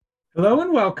Hello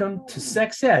and welcome to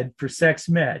Sex Ed for Sex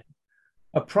Med,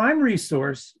 a prime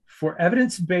resource for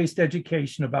evidence-based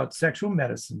education about sexual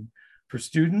medicine for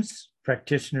students,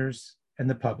 practitioners, and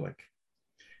the public.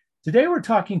 Today we're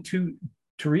talking to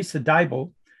Teresa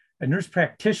Dybel, a nurse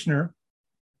practitioner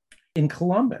in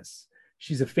Columbus.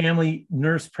 She's a family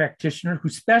nurse practitioner who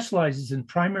specializes in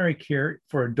primary care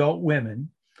for adult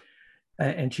women,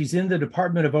 and she's in the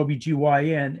Department of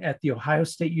OBGYN at the Ohio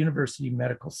State University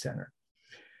Medical Center.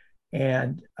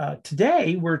 And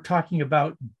today we're talking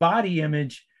about body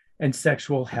image and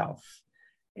sexual health.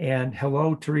 And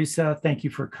hello, Teresa. Thank you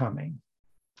for coming.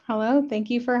 Hello, thank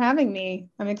you for having me.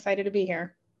 I'm excited to be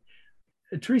here.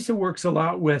 Teresa works a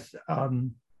lot with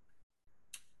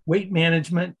weight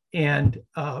management, and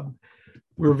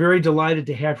we're very delighted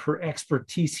to have her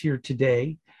expertise here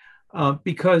today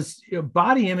because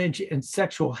body image and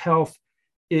sexual health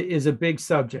is a big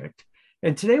subject.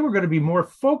 And today we're going to be more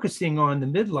focusing on the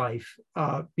midlife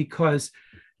because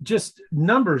just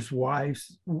numbers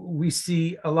wise, we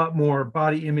see a lot more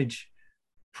body image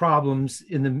problems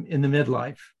in the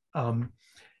midlife.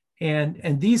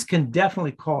 And these can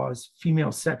definitely cause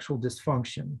female sexual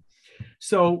dysfunction.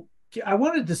 So I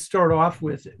wanted to start off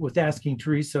with asking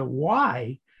Teresa,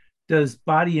 why does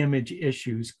body image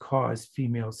issues cause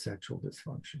female sexual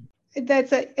dysfunction?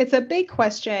 It's a big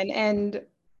question, and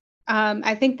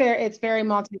I think it's very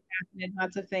multifaceted,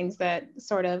 lots of things that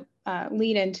sort of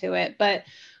lead into it. But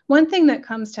one thing that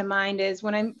comes to mind is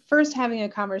when I'm first having a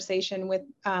conversation with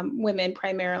women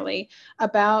primarily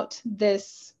about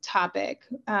this topic,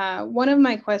 one of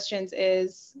my questions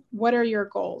is, what are your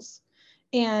goals?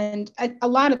 And a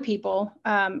lot of people,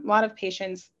 a lot of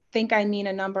patients think I mean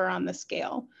a number on the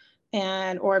scale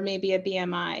or maybe a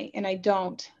BMI, and I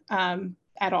don't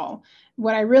at all.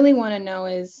 What I really want to know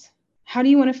is, how do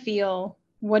you want to feel?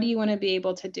 What do you want to be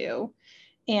able to do?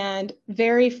 And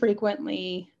very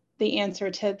frequently, the answer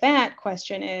to that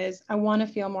question is, I want to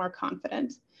feel more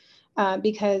confident.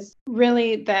 Because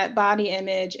really that body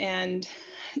image and,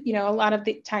 a lot of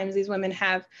the times these women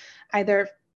have either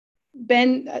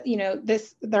been,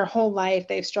 their whole life,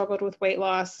 they've struggled with weight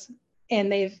loss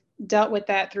and they've dealt with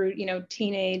that through,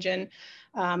 teenage and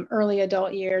early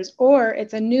adult years, or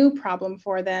it's a new problem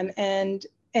for them. And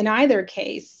in either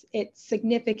case, it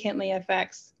significantly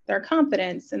affects their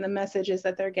confidence and the messages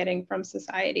that they're getting from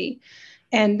society.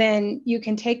 And then you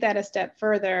can take that a step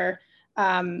further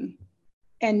and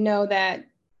know that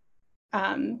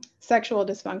sexual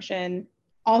dysfunction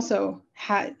also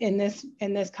in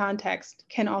this context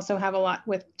can also have a lot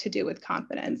to do with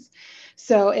confidence.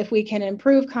 So if we can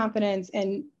improve confidence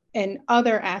in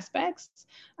other aspects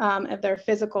of their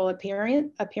physical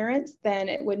appearance, then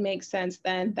it would make sense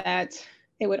then that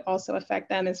it would also affect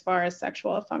them as far as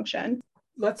sexual function.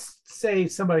 Let's say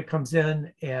somebody comes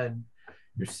in and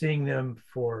you're seeing them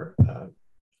for a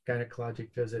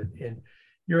gynecologic visit and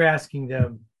you're asking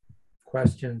them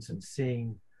questions and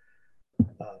seeing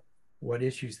what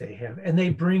issues they have, and they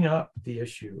bring up the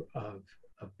issue of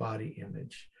body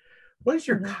image. What is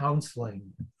your counseling?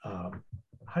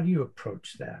 How do you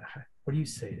approach that? What do you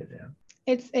say to them?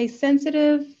 It's a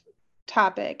sensitive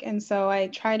topic, and so I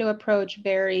try to approach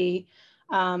very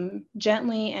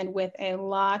gently and with a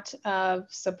lot of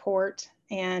support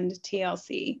and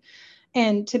TLC.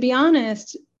 And to be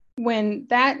honest, when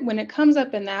it comes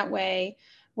up in that way,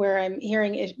 where I'm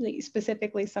hearing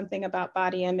specifically something about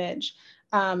body image,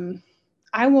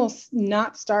 I will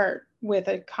not start with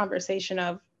a conversation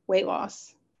of weight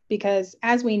loss, because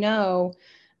as we know,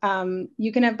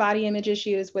 you can have body image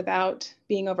issues without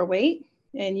being overweight,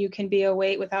 and you can be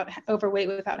overweight without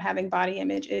having body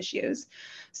image issues.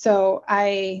 So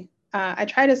I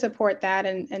try to support that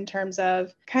in terms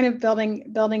of kind of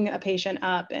building a patient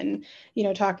up and,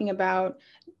 talking about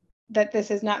that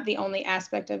this is not the only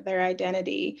aspect of their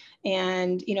identity.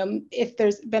 And, if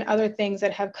there's been other things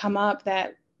that have come up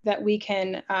that we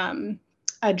can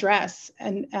address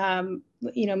and,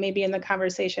 maybe in the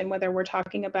conversation, whether we're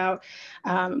talking about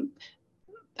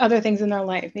other things in their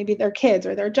life, maybe their kids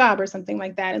or their job or something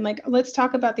like that. And let's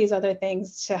talk about these other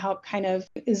things to help kind of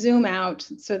zoom out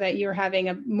so that you're having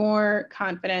a more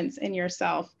confidence in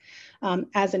yourself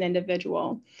as an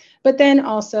individual. But then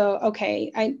also,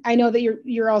 okay, I know that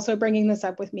you're also bringing this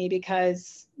up with me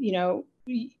because,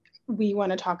 we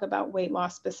want to talk about weight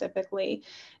loss specifically.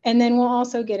 And then we'll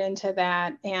also get into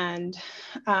that. And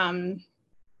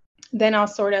then I'll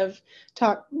sort of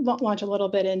launch a little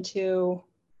bit into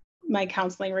my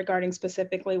counseling regarding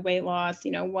specifically weight loss,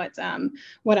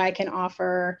 what I can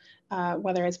offer,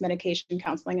 whether it's medication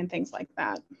counseling and things like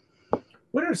that.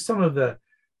 What are some of the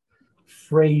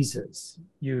phrases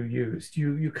you used?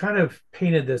 You kind of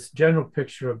painted this general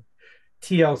picture of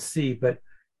TLC, but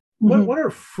what Mhm. are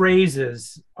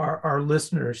phrases our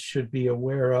listeners should be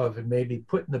aware of and maybe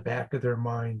put in the back of their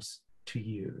minds to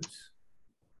use?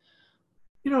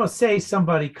 Say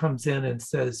somebody comes in and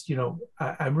says,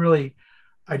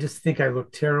 I just think I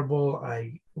look terrible.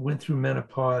 I went through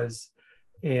menopause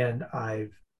and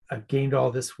I've gained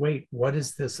all this weight. What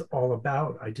is this all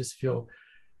about? I just feel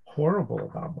horrible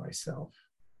about myself.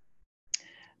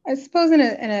 I suppose in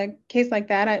a case like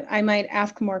that, I might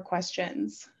ask more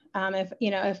questions. If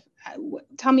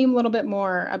tell me a little bit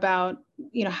more about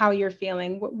how you're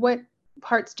feeling. What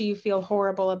parts do you feel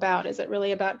horrible about? Is it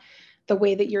really about the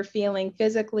way that you're feeling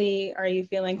physically? Are you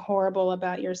feeling horrible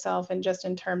about yourself, and just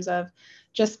in terms of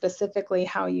just specifically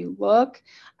how you look?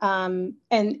 And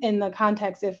in the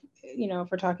context, if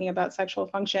we're talking about sexual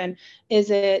function,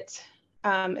 is it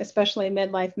especially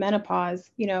midlife menopause?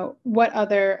 What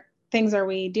other things are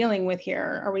we dealing with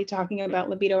here? Are we talking about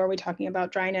libido? Are we talking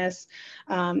about dryness?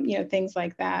 Things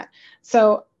like that.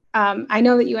 So I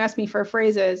know that you asked me for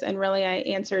phrases, and really I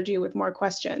answered you with more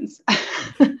questions.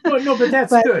 Well, no, but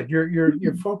that's But good.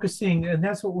 You're focusing, and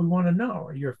that's what we want to know.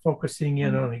 You're focusing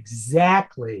in on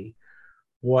exactly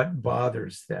what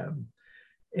bothers them,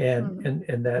 and Mhm.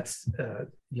 and that's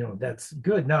that's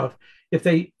good. Now, if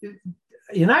they,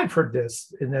 and I've heard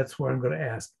this, and that's what I'm going to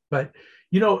ask, but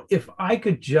if I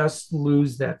could just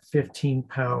lose that 15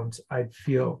 pounds, I'd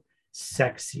feel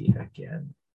sexy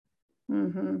again.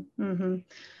 Mhm. Mhm.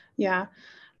 Yeah.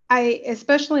 I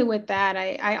especially with that,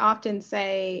 I often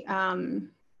say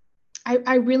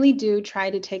I really do try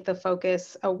to take the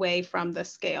focus away from the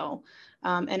scale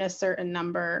and a certain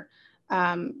number.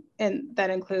 And that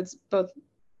includes both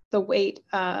the weight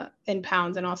in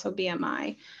pounds and also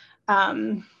BMI,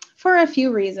 for a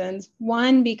few reasons.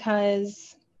 One,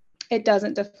 because it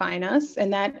doesn't define us.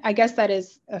 And that, I guess that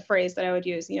is a phrase that I would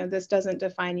use. This doesn't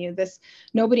define you.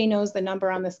 Nobody knows the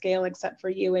number on the scale except for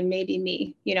you and maybe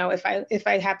me. If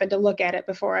I happen to look at it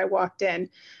before I walked in,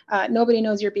 nobody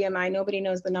knows your BMI. Nobody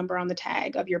knows the number on the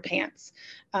tag of your pants.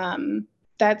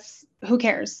 That's, who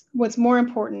cares? What's more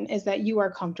important is that you are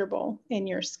comfortable in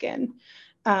your skin,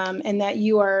 and that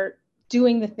you are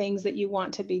doing the things that you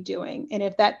want to be doing. And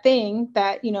if that thing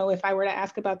that, if I were to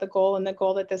ask about the goal, and the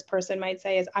goal that this person might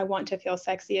say is, I want to feel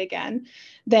sexy again,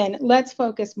 then let's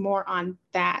focus more on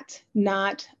that,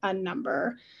 not a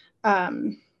number.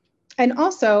 And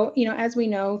also, as we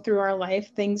know through our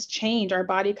life, things change, our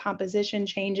body composition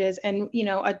changes. And,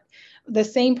 the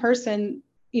same person,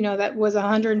 that was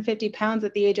 150 pounds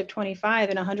at the age of 25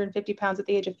 and 150 pounds at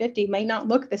the age of 50 might not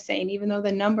look the same, even though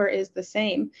the number is the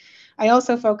same. I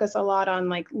also focus a lot on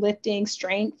like lifting,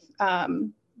 strength,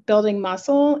 building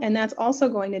muscle, and that's also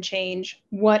going to change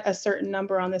what a certain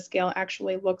number on the scale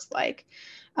actually looks like,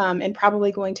 and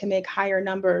probably going to make higher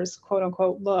numbers, quote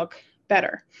unquote, look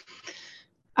better.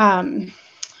 Um,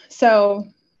 so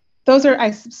those are,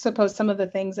 I suppose, some of the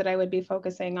things that I would be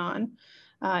focusing on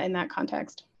in that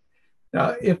context.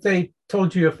 Now, if they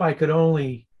told you if I could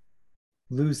only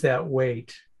lose that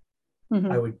weight,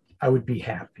 Mm-hmm. I would be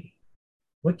happy.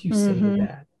 What do you say to Mm-hmm.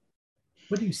 that?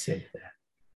 What do you say to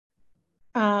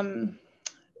that? Um,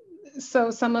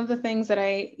 so some of the things that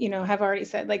have already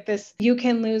said, like this, you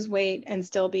can lose weight and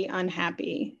still be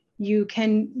unhappy. You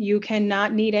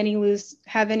cannot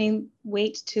have any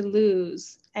weight to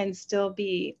lose and still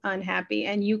be unhappy.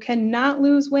 And you cannot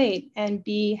lose weight and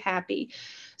be happy.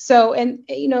 So, and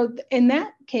in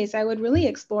that case, I would really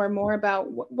explore more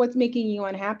about what's making you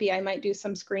unhappy. I might do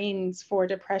some screens for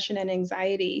depression and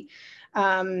anxiety,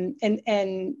 and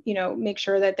make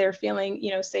sure that they're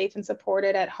feeling safe and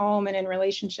supported at home and in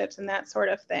relationships and that sort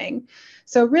of thing.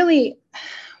 So really,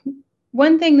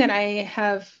 one thing that I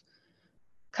have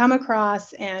come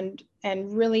across and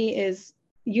really is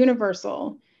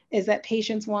universal is that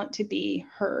patients want to be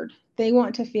heard. They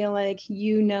want to feel like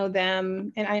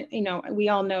them, and we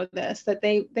all know this, that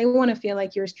they want to feel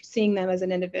like you're seeing them as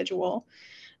an individual,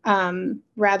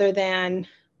 rather than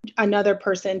another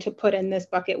person to put in this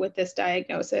bucket with this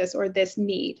diagnosis or this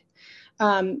need.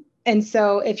 And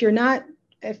so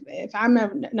if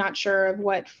I'm not sure of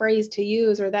what phrase to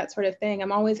use or that sort of thing,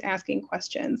 I'm always asking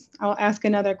questions. I'll ask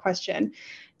another question.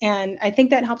 And I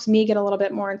think that helps me get a little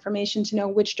bit more information to know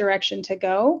which direction to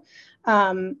go,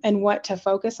 and what to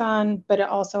focus on. But it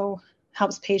also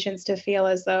helps patients to feel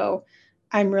as though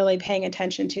I'm really paying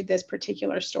attention to this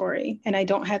particular story, and I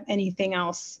don't have anything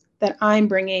else that I'm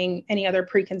bringing, any other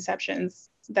preconceptions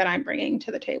that I'm bringing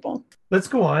to the table. Let's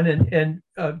go on, and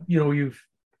you've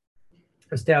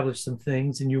established some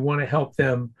things, and you want to help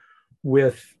them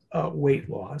with weight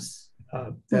loss.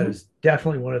 That Mm-hmm. is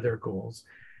definitely one of their goals.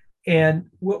 And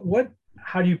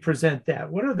how do you present that?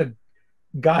 What are the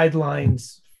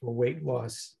guidelines for weight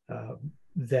loss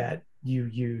that you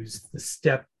use, the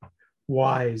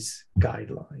stepwise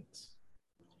guidelines?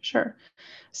 Sure.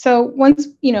 So once,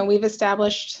 we've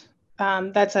established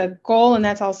that's a goal and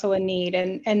that's also a need.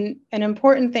 And an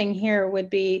important thing here would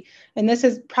be, and this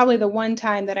is probably the one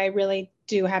time that I really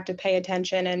do have to pay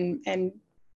attention and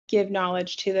give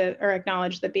knowledge to or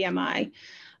acknowledge the BMI.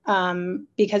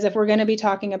 Because if we're going to be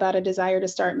talking about a desire to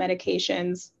start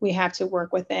medications, we have to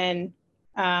work within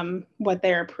what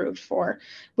they're approved for,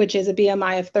 which is a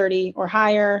BMI of 30 or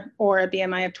higher, or a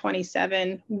BMI of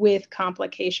 27 with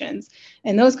complications.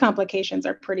 And those complications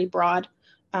are pretty broad,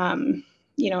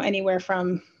 anywhere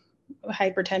from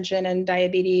hypertension and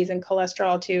diabetes and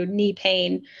cholesterol to knee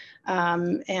pain,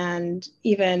 and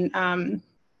even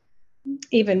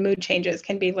mood changes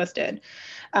can be listed.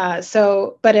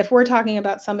 But if we're talking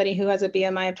about somebody who has a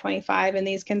BMI of 25 and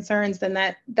these concerns, then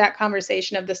that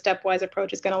conversation of the stepwise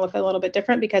approach is going to look a little bit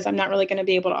different, because I'm not really going to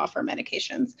be able to offer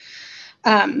medications.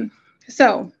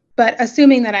 But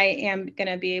assuming that I am going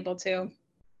to be able to,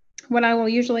 what I will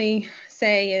usually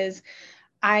say is,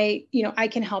 I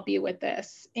can help you with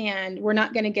this, and we're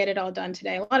not going to get it all done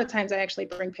today. A lot of times I actually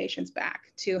bring patients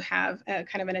back to have a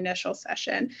kind of an initial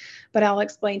session, but I'll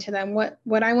explain to them what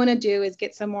I want to do is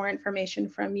get some more information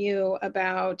from you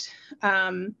about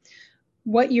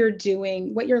what you're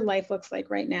doing, what your life looks like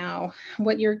right now,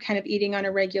 what you're kind of eating on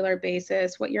a regular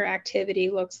basis, what your activity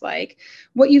looks like,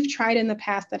 what you've tried in the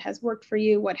past that has worked for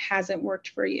you, what hasn't worked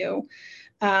for you.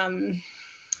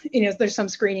 There's some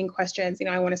screening questions.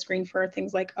 I want to screen for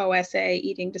things like OSA,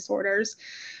 eating disorders.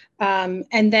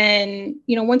 And then,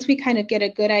 once we kind of get a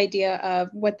good idea of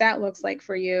what that looks like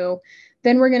for you,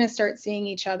 then we're going to start seeing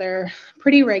each other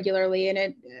pretty regularly.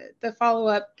 And the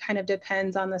follow-up kind of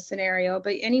depends on the scenario,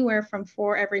 but anywhere from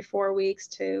every 4 weeks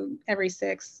to every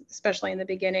 6, especially in the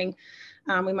beginning.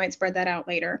 We might spread that out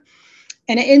later.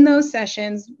 And in those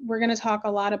sessions, we're going to talk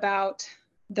a lot about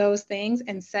those things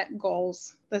and set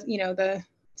goals, the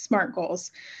SMART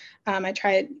goals. I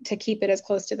try to keep it as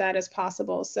close to that as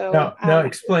possible. So now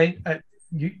explain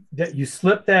you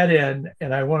slipped that in,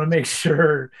 and I want to make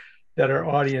sure that our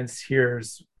audience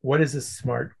hears, what is a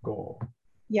SMART goal?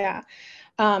 Yeah.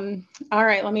 All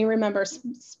right. Let me remember: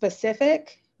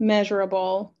 specific,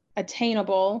 measurable,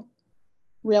 attainable,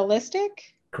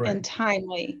 realistic, Correct. and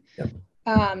timely.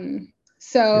 Yep.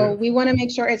 So we want to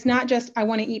make sure it's not just, I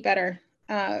want to eat better.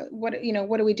 What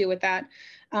do we do with that?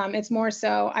 It's more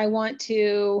so, I want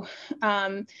to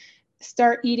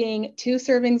start eating 2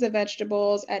 servings of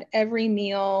vegetables at every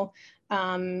meal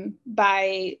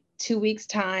by 2 weeks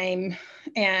time.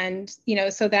 And,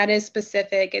 so that is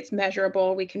specific, it's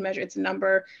measurable, we can measure, it's a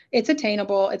number, it's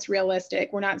attainable, it's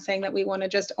realistic. We're not saying that we want to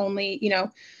just only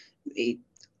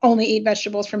eat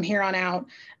vegetables from here on out.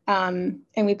 And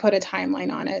we put a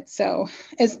timeline on it. So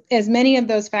as many of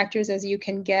those factors as you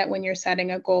can get when you're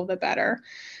setting a goal, the better.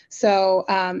 So,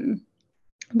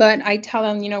 but I tell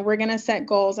them, we're going to set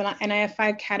goals, and I have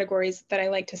 5 categories that I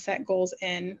like to set goals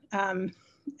in: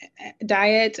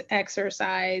 diet,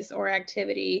 exercise or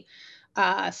activity,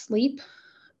 sleep,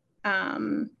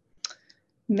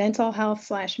 mental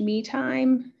health / me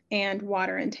time, and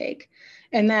water intake.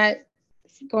 And that,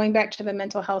 going back to the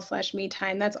mental health / me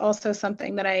time, that's also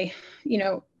something that I,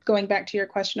 going back to your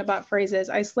question about phrases,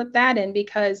 I slip that in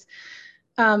because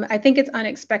I think it's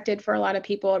unexpected for a lot of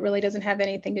people. It really doesn't have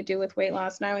anything to do with weight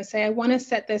loss. And I always say, I want to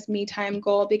set this me time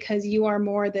goal because you are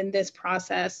more than this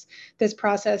process. This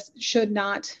process should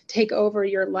not take over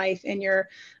your life and your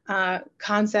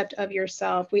concept of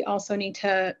yourself. We also need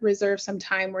to reserve some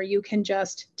time where you can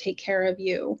just take care of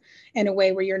you in a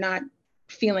way where you're not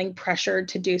feeling pressured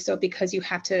to do so because you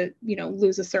have to,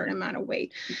 lose a certain amount of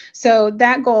weight. So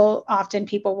that goal, often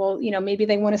people will, maybe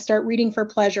they want to start reading for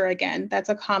pleasure again. That's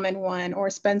a common one, or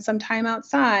spend some time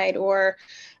outside, or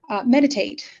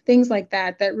meditate, things like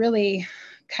that, that really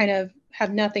kind of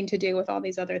have nothing to do with all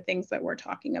these other things that we're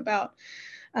talking about.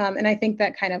 And I think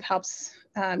that kind of helps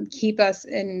keep us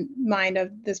in mind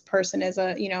of this person as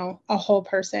a whole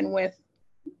person with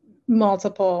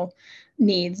multiple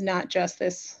needs, not just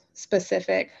this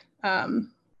specific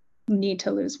need to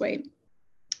lose weight.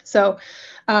 So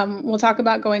we'll talk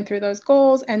about going through those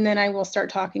goals, and then I will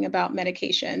start talking about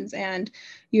medications. And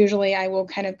usually I will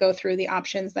kind of go through the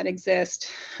options that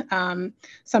exist.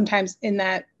 Sometimes in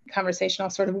that conversation,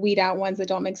 I'll sort of weed out ones that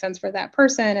don't make sense for that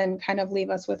person and kind of leave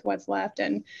us with what's left.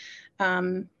 And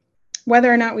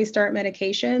whether or not we start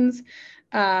medications,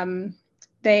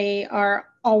 they are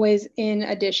always in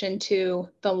addition to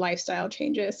the lifestyle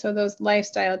changes. So those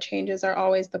lifestyle changes are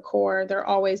always the core. They're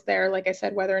always there. Like I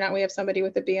said, whether or not we have somebody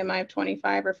with a BMI of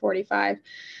 25 or 45.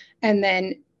 And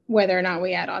then whether or not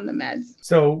we add on the meds.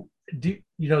 So,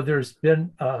 there's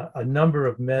been a number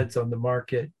of meds on the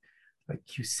market, like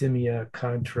Qsymia,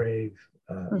 Contrave,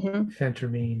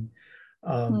 phentermine.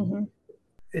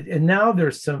 And now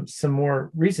there's some more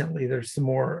recently, there's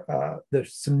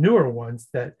some newer ones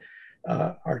that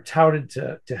are touted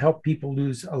to help people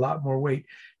lose a lot more weight.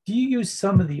 Do you use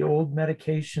some of the old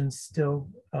medications still?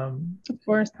 Of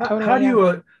course. Totally,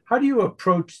 How do you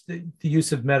approach the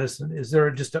use of medicine? Is there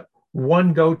just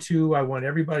one go-to? I want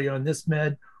everybody on this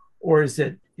med, or is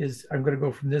I'm going to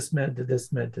go from this med to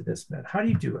this med to this med? How do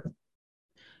you do it?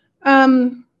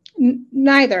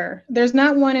 Neither. There's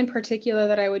not one in particular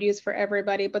that I would use for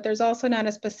everybody, but there's also not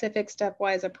a specific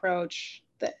stepwise approach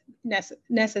that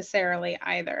necessarily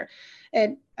either.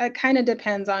 It kind of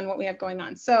depends on what we have going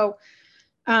on. So,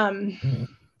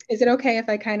 is it okay if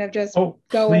I kind of just go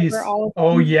over all of them?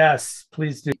 Oh, yes,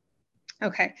 please do.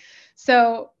 Okay.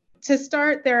 So to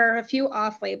start, there are a few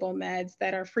off-label meds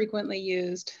that are frequently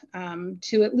used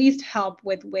to at least help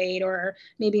with weight or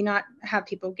maybe not have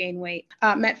people gain weight.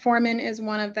 Metformin is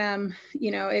one of them,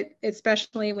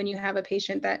 especially when you have a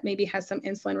patient that maybe has some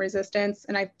insulin resistance.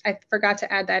 And I forgot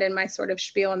to add that in my sort of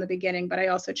spiel in the beginning, but I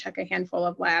also check a handful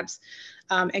of labs,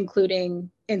 including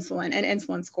insulin and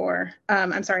insulin score.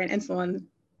 An insulin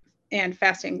and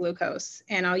fasting glucose.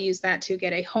 And I'll use that to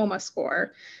get a HOMA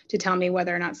score to tell me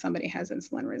whether or not somebody has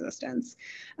insulin resistance.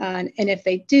 And if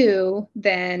they do,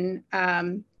 then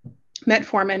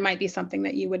metformin might be something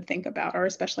that you would think about, or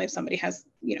especially if somebody has,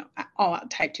 all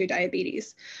out type 2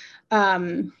 diabetes.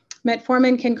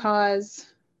 Metformin can cause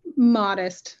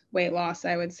modest weight loss,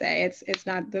 I would say. It's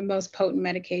not the most potent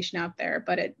medication out there,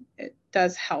 but it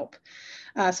does help.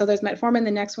 So there's metformin.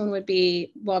 The next one would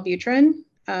be Wellbutrin.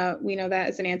 We know that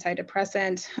as an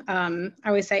antidepressant. I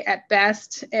always say at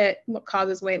best, it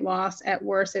causes weight loss. At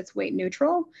worst, it's weight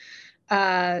neutral.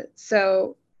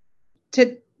 So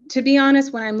to be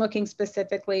honest, when I'm looking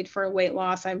specifically for weight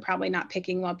loss, I'm probably not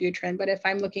picking Wellbutrin. But if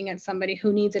I'm looking at somebody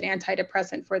who needs an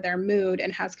antidepressant for their mood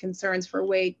and has concerns for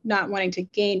weight, not wanting to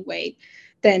gain weight,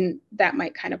 then that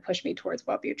might kind of push me towards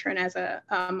Wellbutrin as a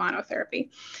monotherapy.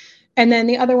 And then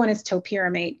the other one is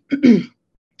topiramate.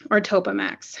 Or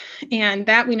Topamax. And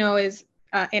that we know is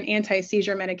an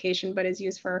anti-seizure medication, but is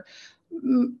used for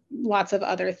lots of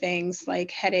other things like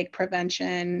headache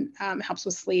prevention, helps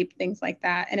with sleep, things like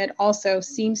that. And it also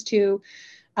seems to,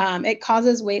 it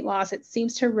causes weight loss. It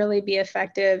seems to really be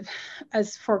effective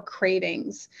as for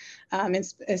cravings.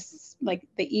 It's like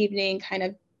the evening kind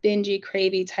of bingy,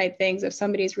 cravey type things. If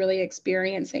somebody's really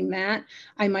experiencing that,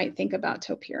 I might think about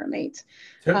topiramate.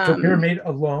 Topiramate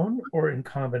alone or in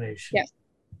combination? Yes.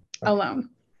 Alone.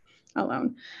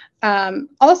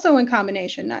 Also in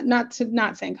combination, not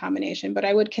saying combination, but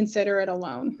I would consider it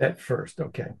alone. At first,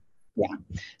 okay. Yeah.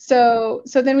 So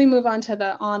then we move on to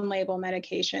the on-label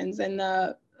medications, and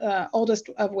the oldest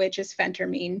of which is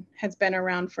phentermine. Has been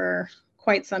around for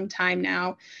quite some time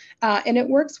now, and it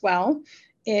works well.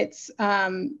 It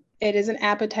is an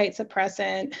appetite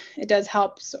suppressant. It does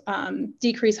help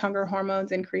decrease hunger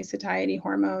hormones, increase satiety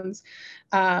hormones.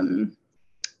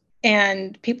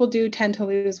 And people do tend to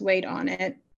lose weight on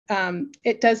it.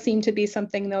 It does seem to be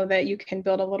something, though, that you can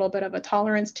build a little bit of a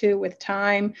tolerance to with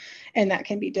time, and that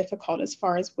can be difficult as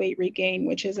far as weight regain,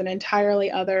 which is an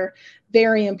entirely other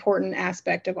very important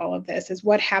aspect of all of this, is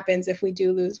what happens if we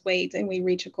do lose weight and we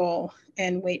reach a goal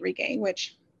and weight regain,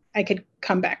 which I could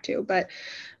come back to. But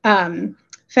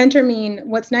phentermine,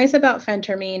 what's nice about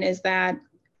phentermine is that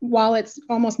while it's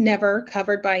almost never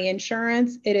covered by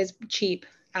insurance, it is cheap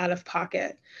out of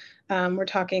pocket. We're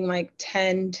talking like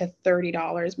 $10 to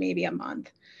 $30 maybe a month.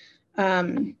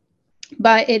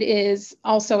 But it is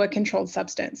also a controlled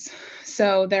substance.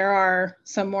 So there are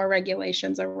some more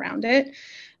regulations around it.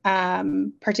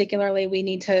 Particularly, we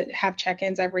need to have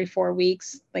check-ins every 4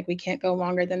 weeks. Like, we can't go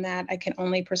longer than that. I can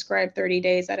only prescribe 30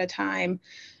 days at a time.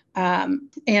 I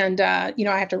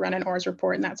have to run an ORS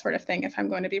report and that sort of thing if I'm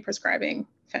going to be prescribing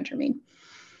phentermine.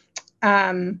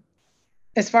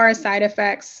 As far as side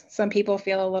effects, some people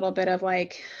feel a little bit of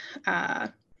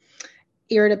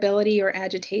irritability or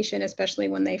agitation, especially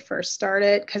when they first start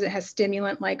it, because it has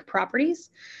stimulant-like properties.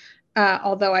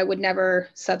 Although I would never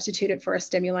substitute it for a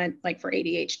stimulant like for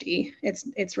ADHD.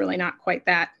 It's really not quite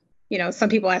that. Some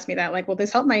people ask me that, like, will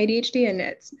this help my ADHD? And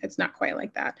it's not quite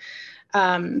like that.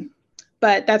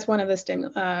 But that's one of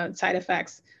the side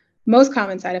effects. Most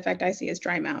common side effect I see is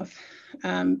dry mouth,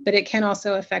 but it can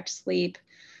also affect sleep.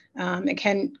 It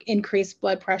can increase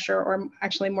blood pressure, or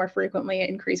actually more frequently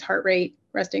increase heart rate,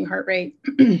 resting heart rate.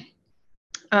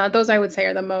 Those I would say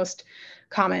are the most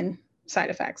common side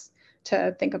effects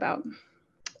to think about.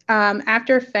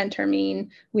 After phentermine,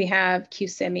 we have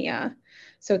Qsymia.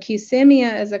 So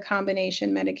Qsymia is a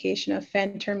combination medication of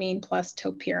phentermine plus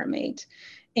topiramate.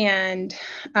 And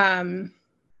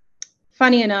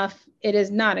funny enough, it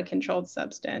is not a controlled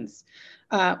substance,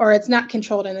 or it's not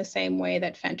controlled in the same way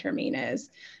that phentermine is.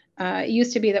 It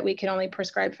used to be that we could only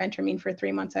prescribe phentermine for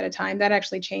 3 months at a time. That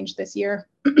actually changed this year.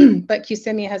 But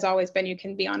Qsymia has always been, you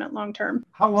can be on it long term.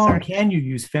 How long can you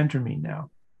use phentermine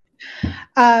now?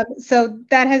 So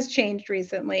that has changed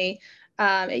recently.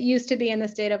 It used to be in the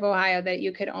state of Ohio that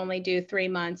you could only do 3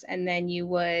 months and then you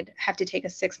would have to take a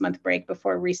 6-month break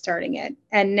before restarting it.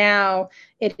 And now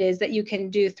it is that you can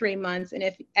do 3 months. And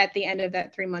if at the end of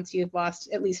that 3 months you've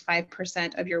lost at least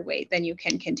 5% of your weight, then you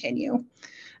can continue.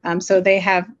 So they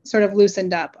have sort of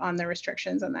loosened up on the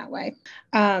restrictions in that way.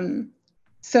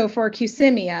 So for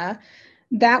Qsymia,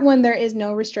 that one, there is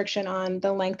no restriction on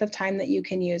the length of time that you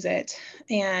can use it.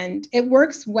 And it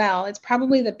works well. It's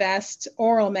probably the best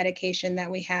oral medication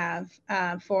that we have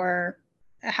for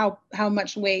how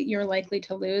much weight you're likely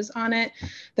to lose on it.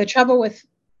 The trouble with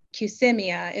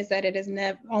Qsymia is that it is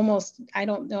almost, I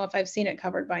don't know if I've seen it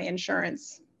covered by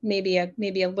insurance, maybe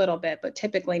a little bit, but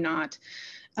typically not.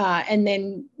 And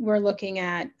then we're looking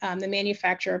at the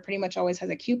manufacturer pretty much always has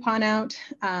a coupon out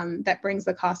that brings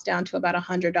the cost down to about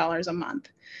 $100 a month.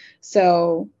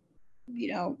 So,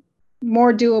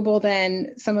 more doable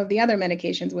than some of the other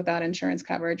medications without insurance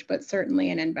coverage, but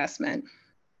certainly an investment.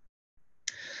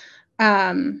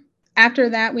 After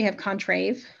that, we have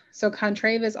Contrave. So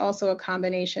Contrave is also a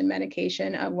combination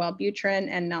medication of Wellbutrin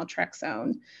and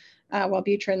naltrexone.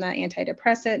 Wellbutrin, the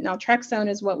antidepressant. Naltrexone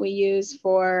is what we use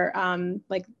for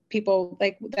like people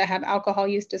like that have alcohol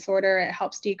use disorder. It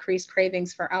helps decrease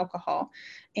cravings for alcohol,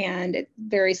 and it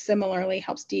very similarly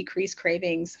helps decrease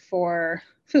cravings for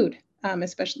food,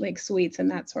 especially like sweets and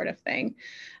that sort of thing.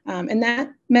 And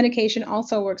that medication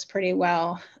also works pretty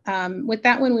well. With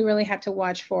that one, we really have to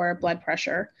watch for blood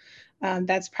pressure.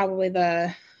 That's probably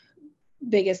the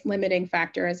biggest limiting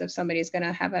factor, is if somebody's going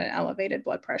to have an elevated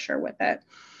blood pressure with it.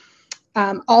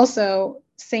 Also,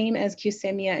 same as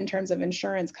Qsymia in terms of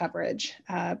insurance coverage,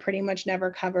 pretty much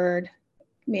never covered.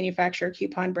 Manufacturer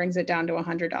coupon brings it down to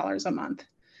 $100 a month.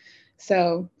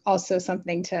 So also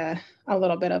something a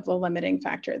little bit of the limiting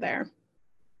factor there.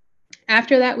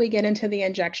 After that, we get into the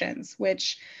injections,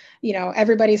 which,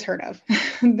 everybody's heard of.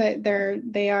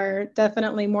 They are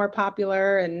definitely more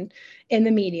popular and in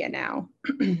the media now.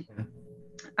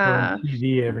 On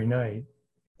TV every night.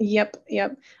 Yep.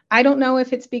 I don't know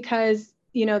if it's because,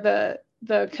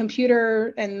 the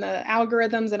computer and the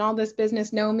algorithms and all this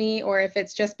business know me, or if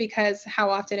it's just because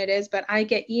how often it is, but I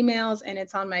get emails and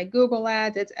it's on my Google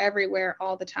ads. It's everywhere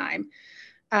all the time.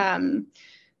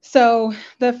 So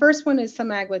the first one is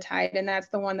semaglutide, and that's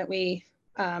the one that we,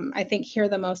 I think, hear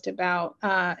the most about.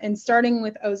 And starting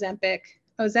with Ozempic.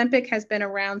 Ozempic has been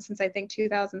around since, I think,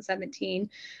 2017,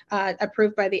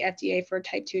 approved by the FDA for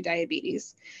type 2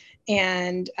 diabetes.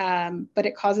 And but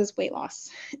it causes weight loss.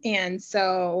 And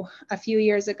so a few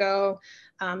years ago,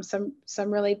 some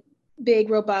really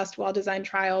big, robust, well-designed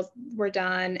trials were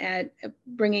done at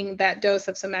bringing that dose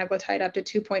of semaglutide up to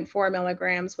 2.4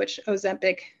 milligrams, which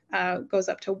Ozempic goes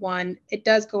up to 1. It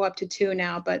does go up to 2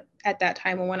 now, but at that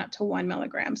time it went up to 1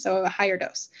 milligram, so a higher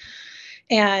dose.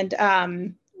 And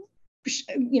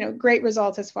great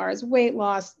results as far as weight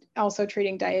loss, also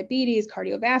treating diabetes,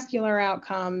 cardiovascular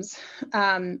outcomes.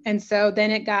 And so then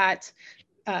we got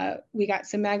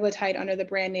semaglutide under the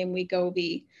brand name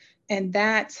Wegovy, and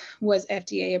that was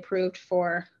FDA approved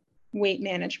for weight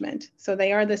management. So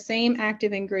they are the same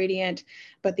active ingredient,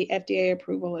 but the FDA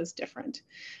approval is different.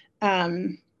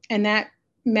 And that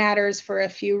matters for a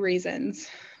few reasons.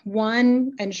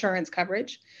 One, insurance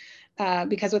coverage.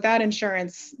 Because without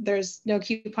insurance, there's no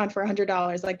coupon for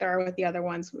 $100 like there are with the other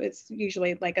ones. It's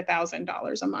usually like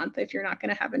 $1,000 a month if you're not going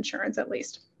to have insurance, at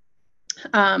least.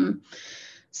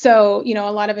 So,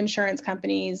 a lot of insurance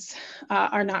companies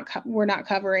we're not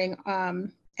covering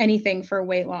anything for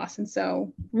weight loss. And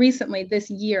so recently,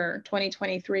 this year,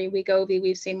 2023, Wegovy,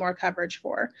 we've seen more coverage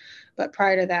for, but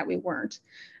prior to that, we weren't.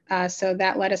 So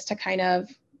that led us to kind of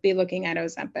be looking at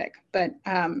Ozempic. But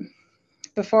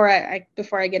before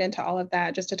I get into all of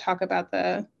that, just to talk about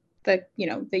the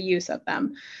use of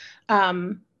them,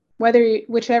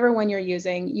 whichever one you're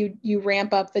using, you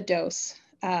ramp up the dose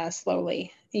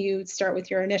slowly. You start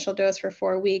with your initial dose for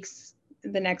 4 weeks,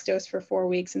 the next dose for 4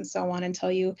 weeks, and so on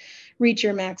until you reach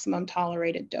your maximum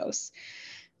tolerated dose.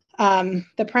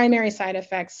 The primary side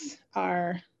effects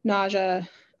are nausea.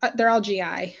 They're all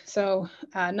GI. So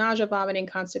nausea, vomiting,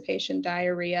 constipation,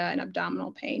 diarrhea, and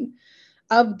abdominal pain.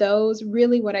 of those,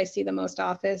 really what I see the most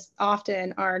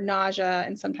often are nausea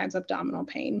and sometimes abdominal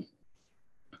pain.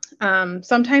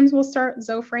 Sometimes we'll start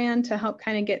Zofran to help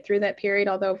kind of get through that period,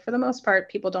 although for the most part,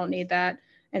 people don't need that,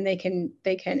 and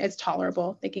it's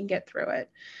tolerable. They can get through it.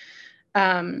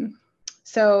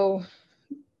 So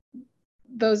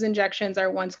those injections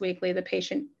are once weekly. The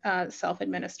patient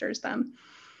self-administers them.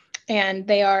 And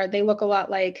they look a lot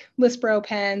like Lispro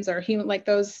pens or like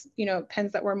those,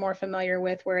 pens that we're more familiar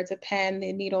with, where it's a pen,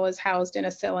 the needle is housed in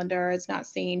a cylinder, it's not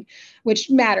seen, which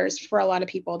matters for a lot of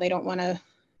people. They don't want to,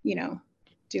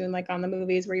 doing like on the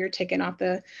movies where you're taking off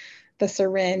the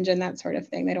syringe and that sort of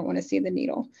thing. They don't want to see the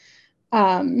needle.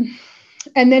 And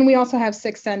then we also have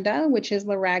Saxenda, which is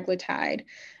liraglutide.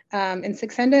 And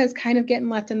Saxenda is kind of getting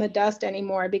left in the dust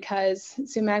anymore because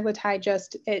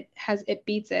semaglutide it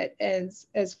beats it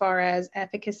as far as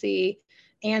efficacy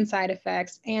and side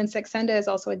effects. And Saxenda is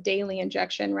also a daily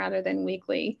injection rather than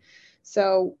weekly.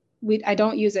 So I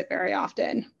don't use it very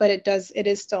often, but it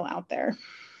is still out there.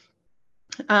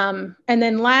 And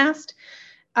then last,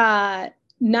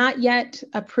 not yet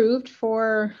approved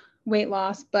for weight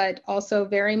loss, but also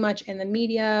very much in the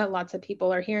media, lots of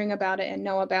people are hearing about it and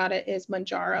know about it, is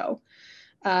Mounjaro,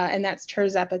 and that's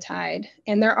tirzepatide.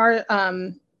 And there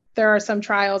are some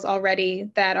trials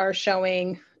already that are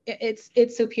showing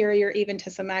it's superior even to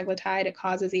semaglutide. It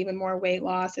causes even more weight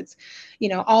loss. It's,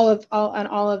 on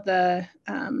all of the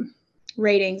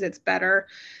ratings, it's better.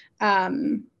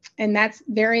 And that's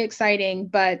very exciting,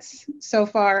 but so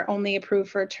far only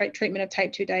approved for treatment of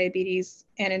type 2 diabetes,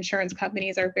 and insurance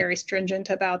companies are very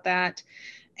stringent about that.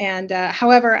 And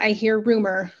however, I hear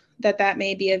rumor that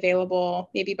may be available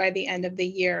maybe by the end of the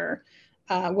year,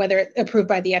 whether it's approved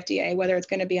by the FDA, whether it's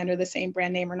going to be under the same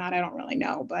brand name or not, I don't really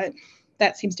know, but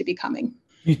that seems to be coming.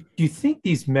 Do you think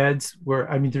these meds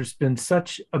there's been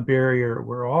such a barrier.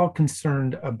 We're all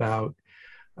concerned about,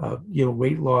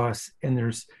 weight loss, and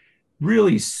there's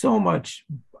really so much,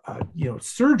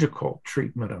 surgical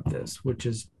treatment of this, which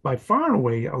is by far and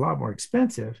away a lot more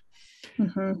expensive.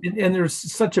 Mm-hmm. And there's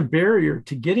such a barrier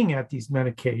to getting at these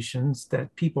medications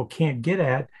that people can't get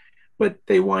at, but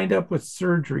they wind up with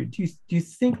surgery. Do you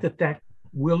think that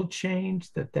will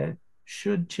change, that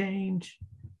should change?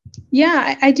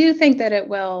 Yeah, I do think that it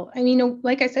will. I mean,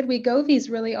 like I said, Wegovy's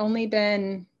really only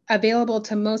been available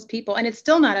to most people, and it's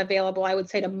still not available, I would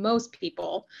say, to most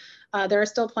people. There are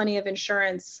still plenty of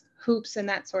insurance hoops and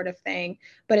that sort of thing,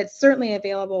 but it's certainly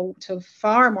available to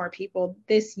far more people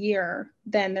this year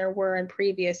than there were in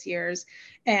previous years.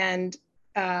 And,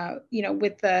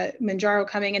 with the Mounjaro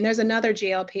coming, and there's another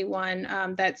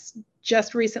GLP-1 that's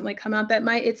just recently come out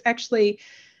it's actually,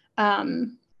 they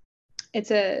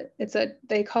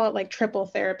call it like triple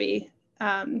therapy,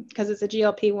 because it's a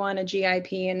GLP-1, a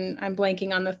GIP, and I'm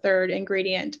blanking on the third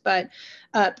ingredient, but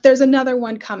there's another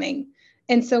one coming.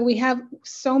 And so we have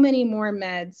so many more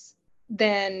meds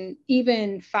than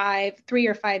even 3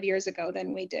 or 5 years ago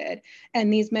than we did.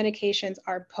 And these medications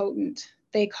are potent.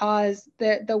 They cause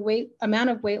the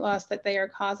amount of weight loss that they are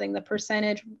causing, the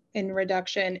percentage in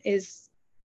reduction is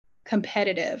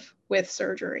competitive with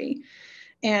surgery.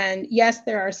 And yes,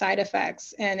 there are side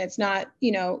effects, and it's not,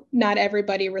 not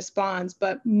everybody responds,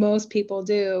 but most people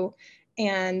do.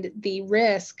 And the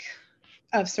risk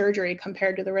of surgery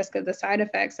compared to the risk of the side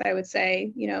effects, I would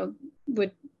say,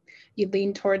 you'd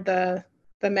lean toward the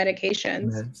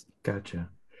medications. Gotcha.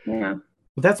 Yeah.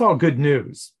 Well, that's all good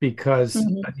news because,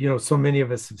 mm-hmm. So many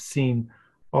of us have seen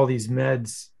all these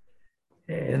meds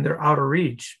and they're out of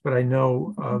reach. But I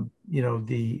know,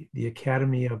 the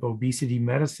Academy of Obesity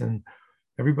Medicine,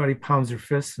 everybody pounds their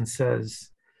fists and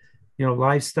says,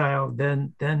 lifestyle,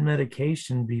 then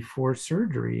medication before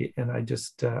surgery. And I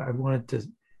just, I wanted to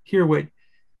hear what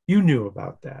you knew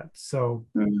about that. So,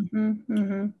 mm-hmm,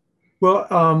 mm-hmm.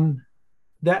 Well,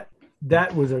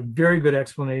 that was a very good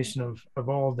explanation of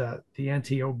all the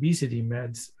anti-obesity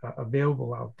meds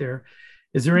available out there.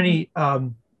 Is there any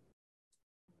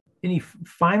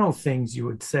final things you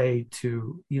would say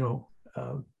to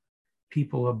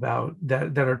people about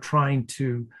that are trying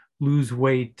to lose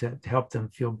weight to help them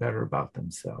feel better about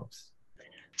themselves?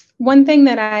 One thing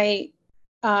that I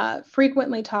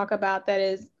frequently talk about that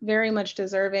is very much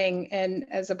deserving and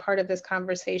as a part of this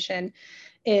conversation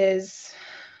is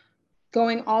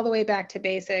going all the way back to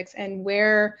basics and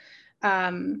where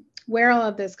all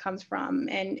of this comes from.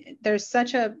 And there's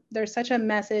such a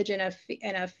message and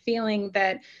a feeling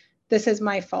that this is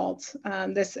my fault,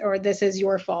 this is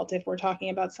your fault. If we're talking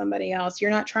about somebody else,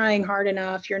 you're not trying hard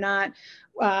enough. You're not,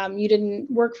 you didn't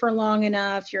work for long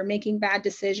enough. You're making bad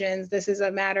decisions. This is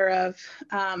a matter of,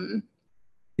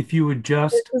 if you would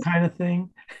just kind of thing.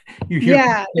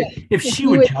 Yeah. If she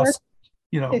would just.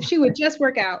 if she would just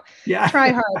work out, Yeah. try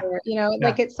harder, Yeah.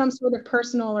 like it's some sort of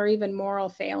personal or even moral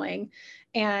failing.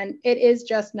 And it is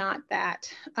just not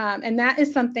that. And that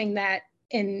is something that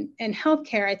in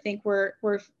healthcare, I think we're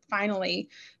finally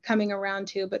coming around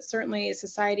to, but certainly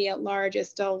society at large is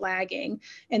still lagging.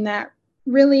 And that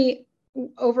really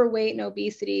overweight and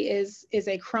obesity is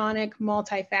a chronic,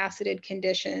 multifaceted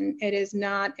condition. It is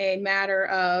not a matter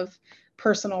of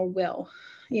personal will.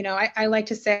 I like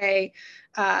to say,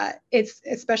 it's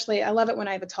especially, I love it when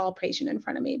I have a tall patient in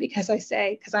front of me, because I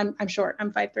say, because I'm short,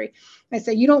 I'm 5'3". I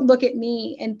say, you don't look at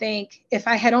me and think, if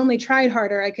I had only tried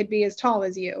harder, I could be as tall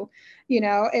as you.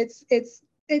 It's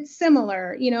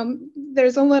similar.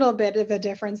 There's a little bit of a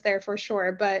difference there for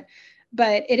sure, but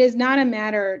it is not a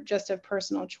matter just of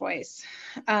personal choice.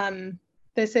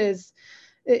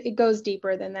 It goes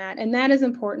deeper than that, and that is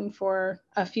important for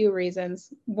a few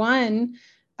reasons. One,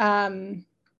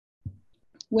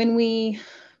 when we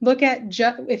look at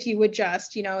if you would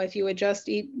just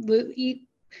eat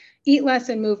less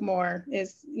and move more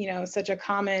is, such a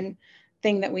common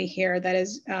thing that we hear that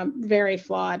is very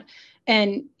flawed.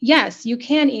 And yes, you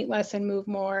can eat less and move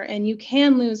more, and you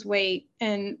can lose weight.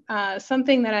 And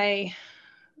something that I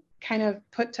kind of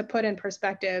put in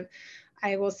perspective,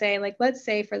 I will say, like, let's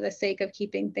say for the sake of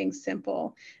keeping things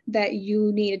simple, that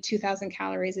you needed 2,000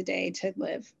 calories a day to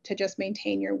live, to just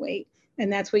maintain your weight.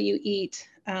 And that's what you eat.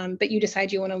 But you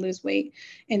decide you want to lose weight.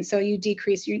 And so you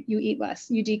eat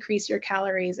less, you decrease your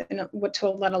calories. And what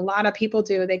a lot of people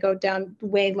do, they go down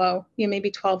way low, maybe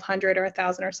 1,200 or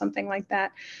 1,000 or something like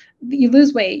that. You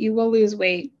lose weight, you will lose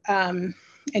weight. And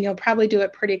you'll probably do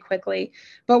it pretty quickly.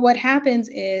 But what happens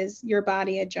is your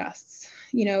body adjusts.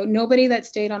 Nobody that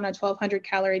stayed on a 1,200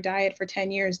 calorie diet for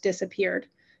 10 years disappeared.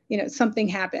 Something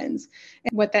happens.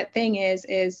 And what that thing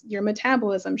is your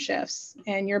metabolism shifts,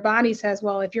 and your body says,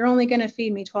 well, if you're only going to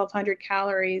feed me 1,200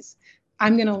 calories,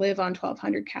 I'm going to live on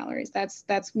 1,200 calories. That's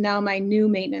now my new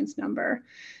maintenance number.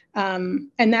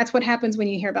 And that's what happens when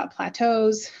you hear about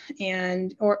plateaus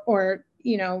and, or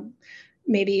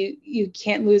maybe you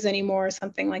can't lose anymore or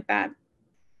something like that.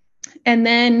 And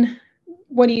then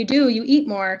what do? You eat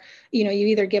more. You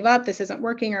either give up, this isn't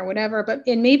working or whatever,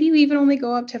 and maybe you even only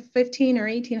go up to 1,500 or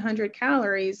 1,800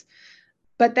 calories,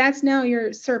 but that's now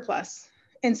your surplus.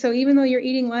 And so even though you're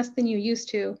eating less than you used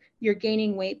to, you're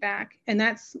gaining weight back. And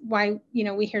that's why,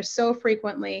 we hear so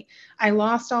frequently, I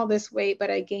lost all this weight,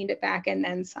 but I gained it back and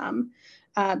then some.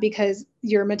 Because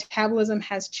your metabolism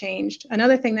has changed.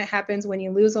 Another thing that happens when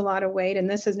you lose a lot of weight, and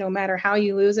this is no matter how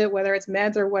you lose it, whether it's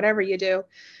meds or whatever you do,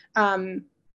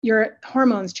 your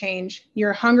hormones change.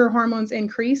 Your hunger hormones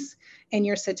increase and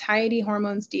your satiety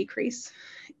hormones decrease,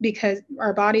 because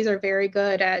our bodies are very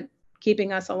good at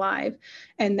keeping us alive.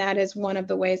 And that is one of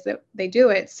the ways that they do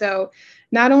it. So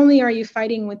not only are you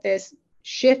fighting with this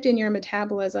shift in your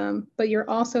metabolism, but you're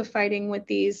also fighting with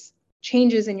these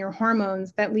changes in your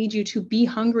hormones that lead you to be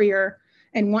hungrier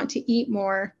and want to eat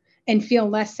more and feel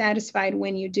less satisfied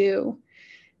when you do.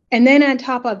 And then on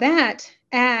top of that,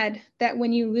 add that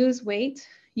when you lose weight,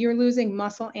 you're losing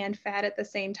muscle and fat at the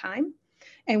same time.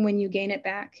 And when you gain it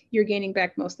back, you're gaining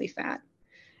back mostly fat.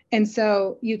 And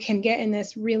so you can get in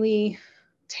this really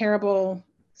terrible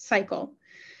cycle.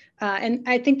 And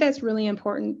I think that's really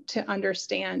important to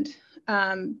understand,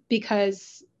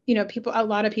 because a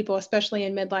lot of people, especially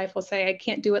in midlife, will say, I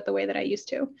can't do it the way that I used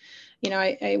to.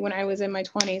 When I was in my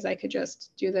 20s, I could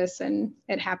just do this and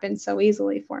it happened so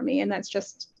easily for me. And that's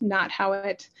just not how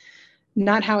it's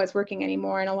working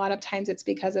anymore. And a lot of times it's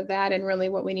because of that. And really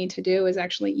what we need to do is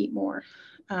actually eat more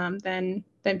than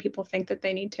people think that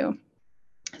they need to.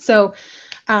 So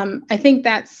I think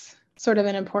that's sort of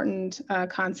an important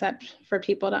concept for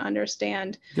people to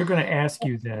understand. They're going to ask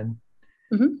you then,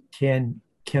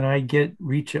 can I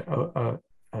reach a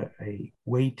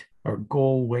weight or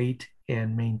goal weight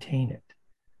and maintain it?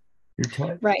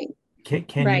 Right.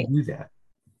 Can right. you do that?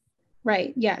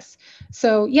 Right. Yes.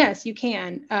 So yes, you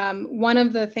can. One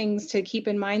of the things to keep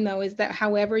in mind, though, is that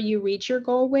however you reach your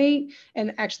goal weight,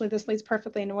 and actually this leads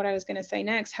perfectly into what I was going to say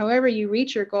next, however you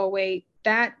reach your goal weight,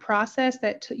 that process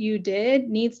that you did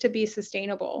needs to be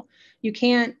sustainable. You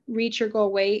can't reach your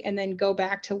goal weight and then go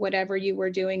back to whatever you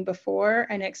were doing before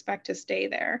and expect to stay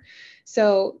there.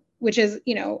 So, which is,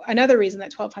 another reason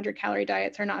that 1,200 calorie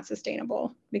diets are not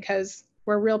sustainable, because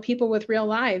we're real people with real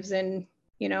lives, and,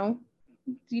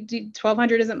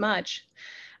 1,200 isn't much.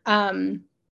 And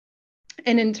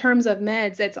in terms of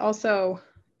meds, it's also,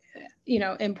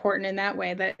 important in that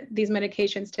way, that these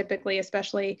medications typically,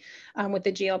 especially with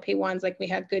the GLP-1s, like we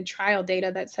have good trial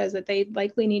data that says that they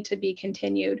likely need to be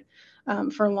continued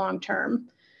for long term.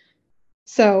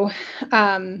 So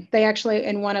they actually,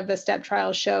 in one of the STEP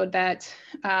trials, showed that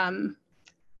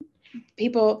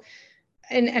people,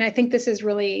 and I think this is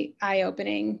really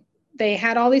eye-opening. They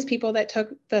had all these people that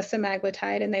took the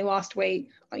semaglutide and they lost weight,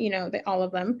 all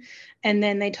of them. And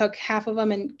then they took half of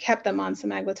them and kept them on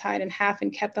semaglutide and half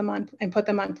and kept them on and put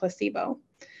them on placebo.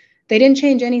 They didn't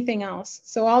change anything else.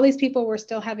 So all these people were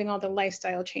still having all the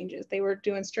lifestyle changes. They were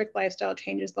doing strict lifestyle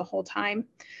changes the whole time.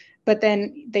 But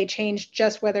then they changed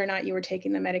just whether or not you were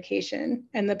taking the medication.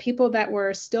 And the people that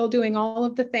were still doing all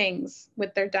of the things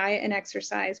with their diet and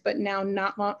exercise, but now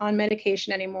not on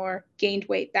medication anymore, gained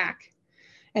weight back.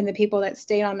 And the people that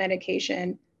stayed on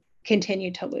medication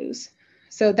continued to lose.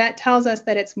 So that tells us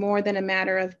that it's more than a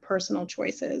matter of personal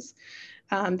choices,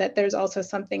 that there's also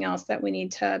something else that we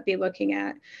need to be looking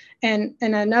at. And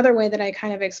another way that I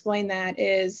kind of explain that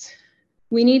is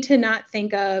we need to not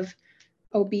think of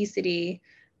obesity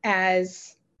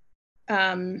as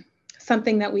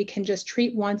something that we can just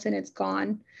treat once and it's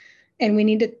gone. And we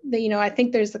need to, I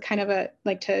think there's a kind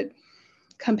of to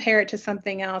compare it to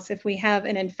something else. If we have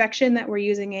an infection that we're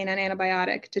using an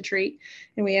antibiotic to treat,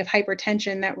 and we have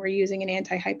hypertension that we're using an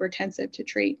antihypertensive to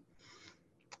treat,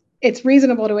 it's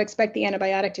reasonable to expect the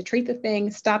antibiotic to treat the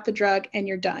thing, stop the drug, and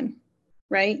you're done,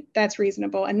 right? That's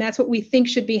reasonable. And that's what we think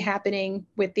should be happening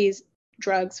with these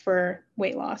drugs for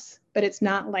weight loss, but it's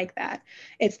not like that.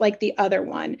 It's like the other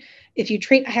one. If you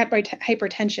treat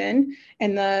hypertension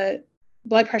and the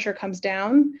blood pressure comes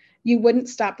down, you wouldn't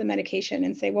stop the medication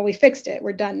and say, well, we fixed it,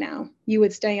 we're done now. You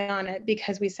would stay on it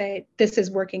because we say, this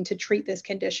is working to treat this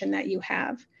condition that you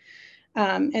have.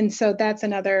 And so that's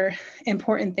another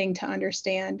important thing to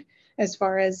understand as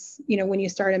far as, when you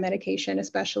start a medication,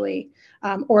 especially,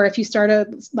 or if you start a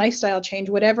lifestyle change,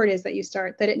 whatever it is that you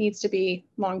start, that it needs to be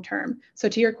long-term. So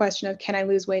to your question of, can I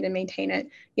lose weight and maintain it?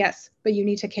 Yes, but you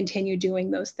need to continue doing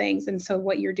those things. And so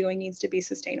what you're doing needs to be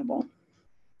sustainable.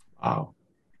 Wow.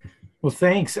 Well,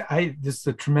 thanks. This is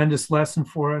a tremendous lesson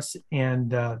for us.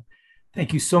 And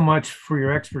thank you so much for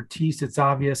your expertise. It's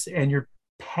obvious, and your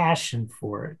passion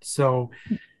for it. So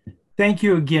thank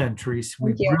you again, Therese.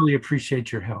 We really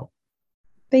appreciate your help.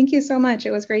 Thank you so much.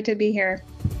 It was great to be here.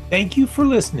 Thank you for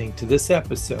listening to this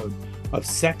episode of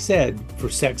Sex Ed for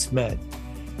Sex Med.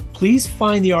 Please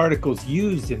find the articles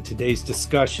used in today's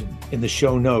discussion in the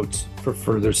show notes for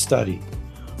further study.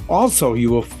 Also, you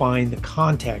will find the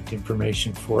contact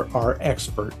information for our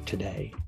expert today.